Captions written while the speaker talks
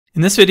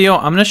In this video,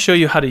 I'm going to show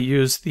you how to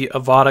use the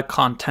Avada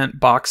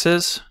content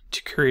boxes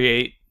to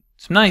create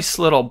some nice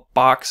little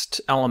boxed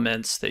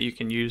elements that you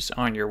can use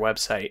on your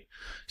website.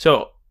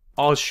 So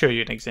I'll show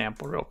you an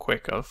example real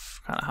quick of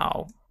kind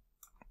of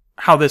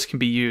how this can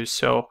be used.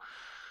 So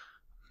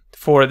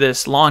for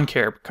this lawn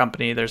care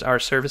company, there's our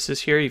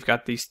services here. You've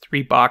got these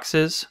three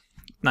boxes,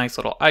 nice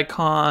little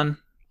icon,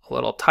 a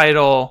little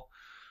title,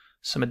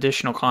 some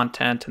additional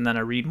content, and then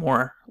a read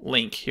more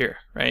link here,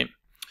 right?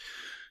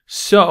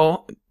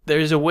 So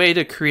there's a way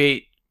to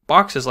create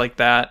boxes like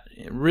that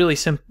really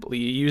simply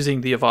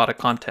using the Avada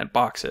content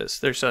boxes.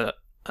 There's an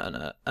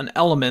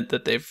element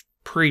that they've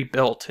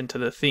pre-built into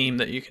the theme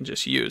that you can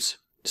just use.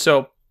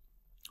 So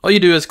all you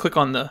do is click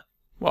on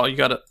you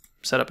got to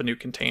set up a new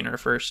container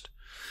first,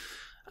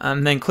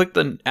 and then click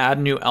the add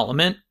new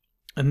element,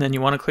 and then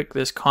you want to click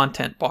this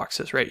content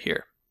boxes right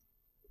here.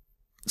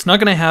 It's not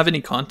going to have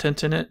any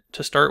content in it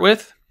to start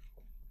with,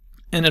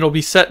 and it'll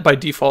be set by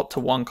default to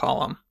one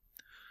column.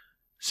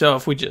 So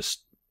if we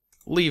just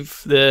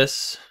leave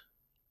this,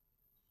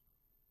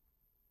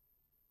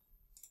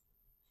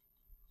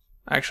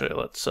 actually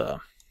let's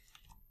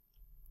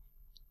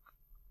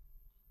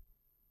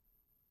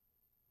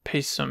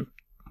paste some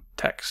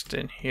text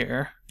in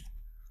here.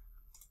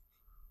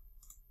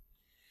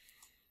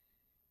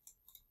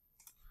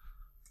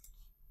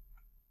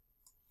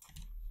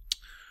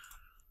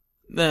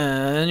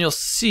 Then you'll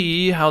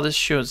see how this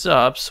shows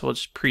up. So we'll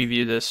just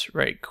preview this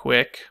right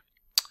quick.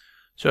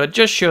 So it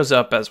just shows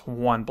up as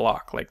one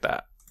block like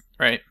that,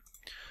 right?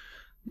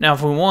 Now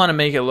if we want to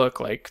make it look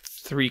like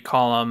 3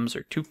 columns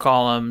or 2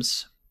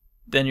 columns,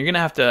 then you're going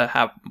to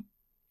have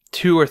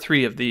 2 or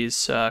 3 of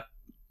these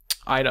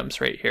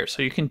items right here.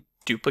 So you can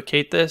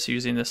duplicate this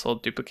using this little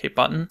duplicate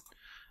button,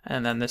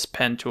 and then this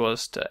pen tool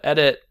is to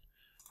edit,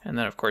 and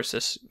then of course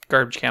this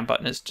garbage can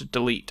button is to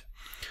delete.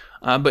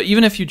 But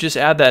even if you just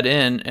add that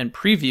in and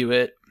preview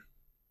it,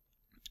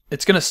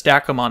 it's going to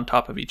stack them on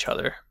top of each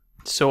other.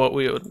 So what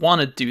we would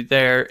want to do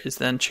there is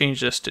then change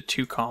this to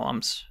 2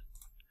 columns.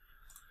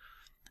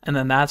 And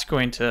then that's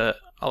going to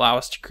allow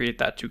us to create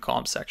that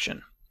 2-column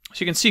section.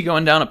 So you can see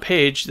going down a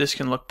page, this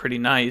can look pretty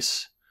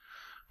nice,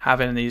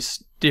 having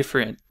these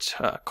different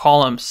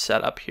columns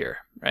set up here,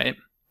 right?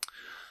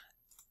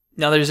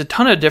 Now there's a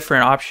ton of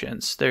different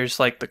options.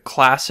 There's like the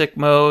classic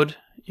mode.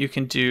 You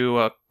can do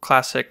a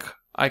classic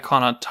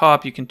icon on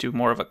top. You can do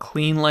more of a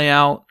clean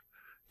layout.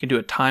 You can do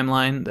a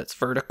timeline that's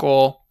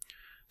vertical.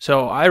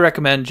 So I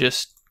recommend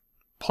just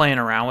playing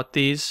around with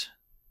these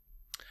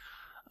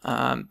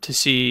to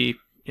see,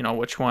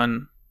 which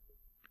one.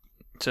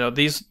 So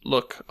these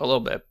look a little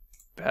bit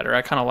better.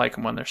 I kind of like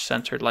them when they're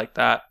centered like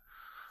that.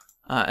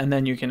 And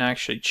then you can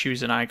actually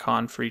choose an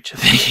icon for each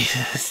of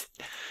these.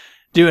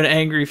 Do an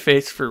angry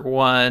face for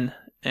one,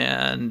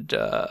 and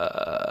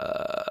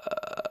an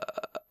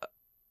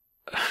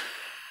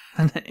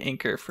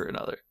anchor for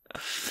another.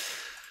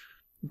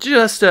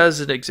 Just as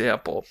an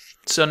example.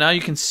 So now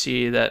you can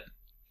see that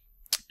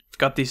we've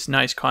got these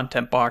nice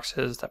content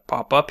boxes that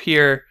pop up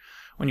here.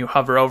 When you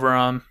hover over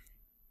them,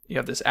 you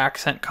have this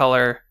accent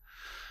color.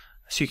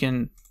 So you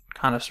can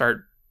kind of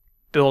start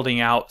building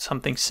out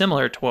something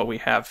similar to what we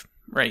have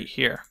right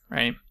here,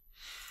 right?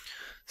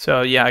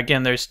 So yeah,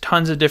 again, there's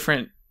tons of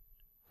different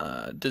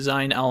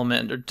design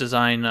element or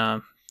design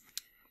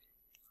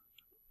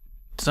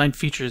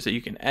features that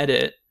you can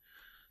edit.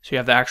 So you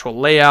have the actual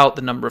layout,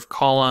 the number of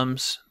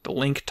columns, the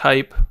link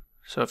type.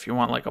 So if you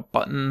want like a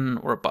button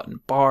or a button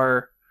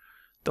bar,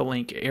 the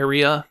link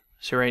area.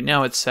 So right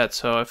now it's set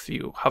so if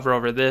you hover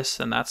over this,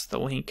 then that's the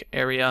link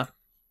area.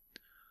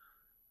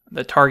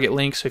 The target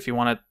link, so if you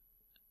want it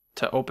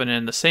to open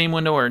in the same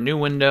window or a new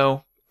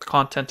window,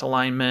 content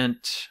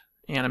alignment,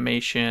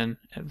 animation,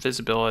 and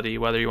visibility,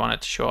 whether you want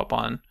it to show up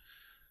on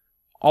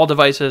all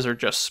devices or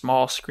just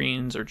small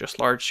screens or just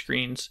large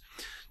screens.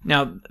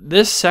 Now,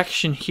 this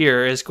section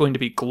here is going to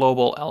be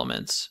global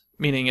elements,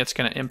 meaning it's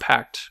going to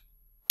impact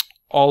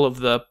all of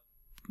the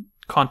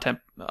content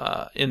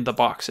in the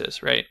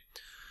boxes, right?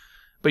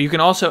 But you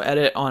can also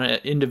edit on an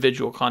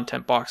individual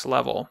content box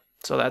level.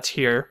 So that's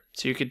here.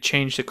 So you could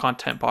change the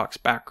content box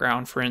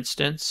background, for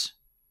instance.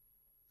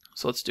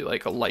 So let's do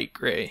like a light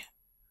gray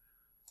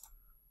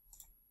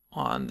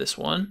on this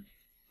one.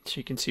 So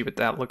you can see what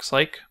that looks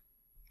like.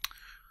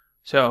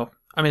 So,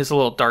 I mean, it's a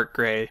little dark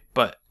gray,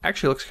 but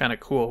actually looks kind of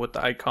cool with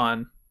the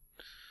icon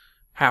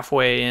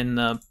halfway in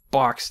the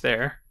box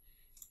there.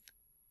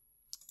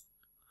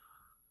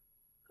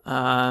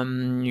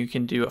 You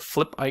can do a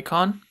flip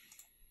icon.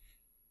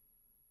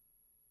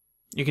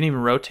 You can even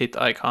rotate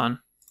the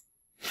icon.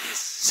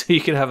 So you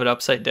can have it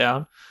upside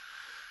down.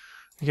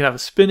 You can have a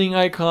spinning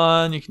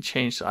icon. You can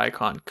change the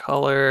icon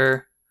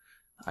color,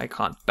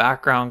 icon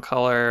background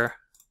color.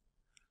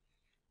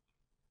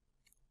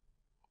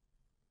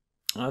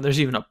 There's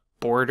even a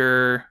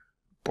border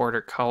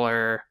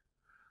color,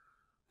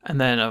 and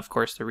then of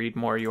course the read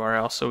more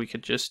URL. So we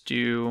could just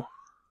do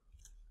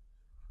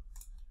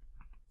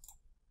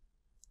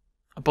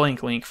a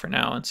blank link for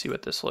now and see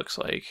what this looks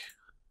like.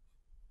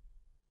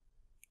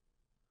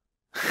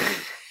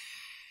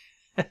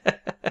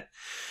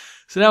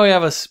 So now we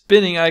have a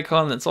spinning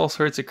icon that's all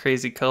sorts of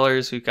crazy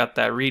colors. We've got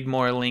that read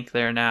more link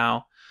there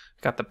now.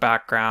 We've got the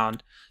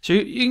background. So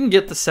you can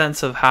get the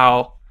sense of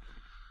how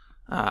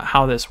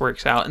this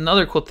works out.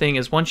 Another cool thing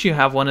is once you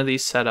have one of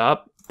these set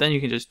up, then you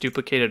can just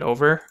duplicate it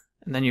over,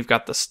 and then you've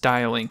got the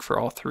styling for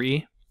all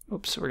three.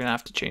 Oops, we're gonna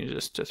have to change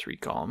this to 3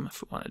 column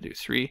if we want to do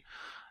 3.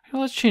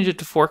 Let's change it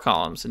to 4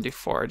 columns and do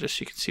 4, just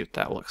so you can see what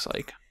that looks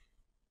like.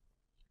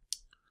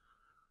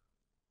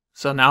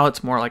 So now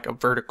it's more like a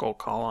vertical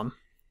column.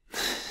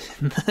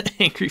 The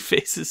angry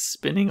face is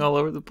spinning all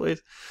over the place.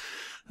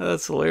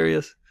 That's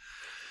hilarious.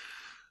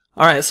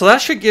 Alright, so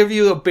that should give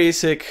you a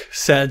basic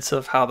sense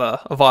of how the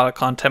Avada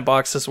content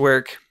boxes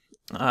work.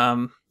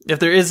 If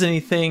there is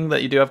anything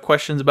that you do have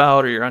questions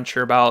about or you're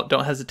unsure about,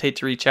 don't hesitate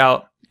to reach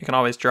out. You can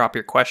always drop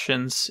your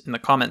questions in the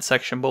comment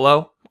section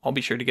below. I'll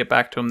be sure to get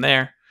back to them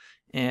there.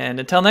 And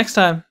until next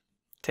time,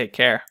 take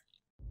care.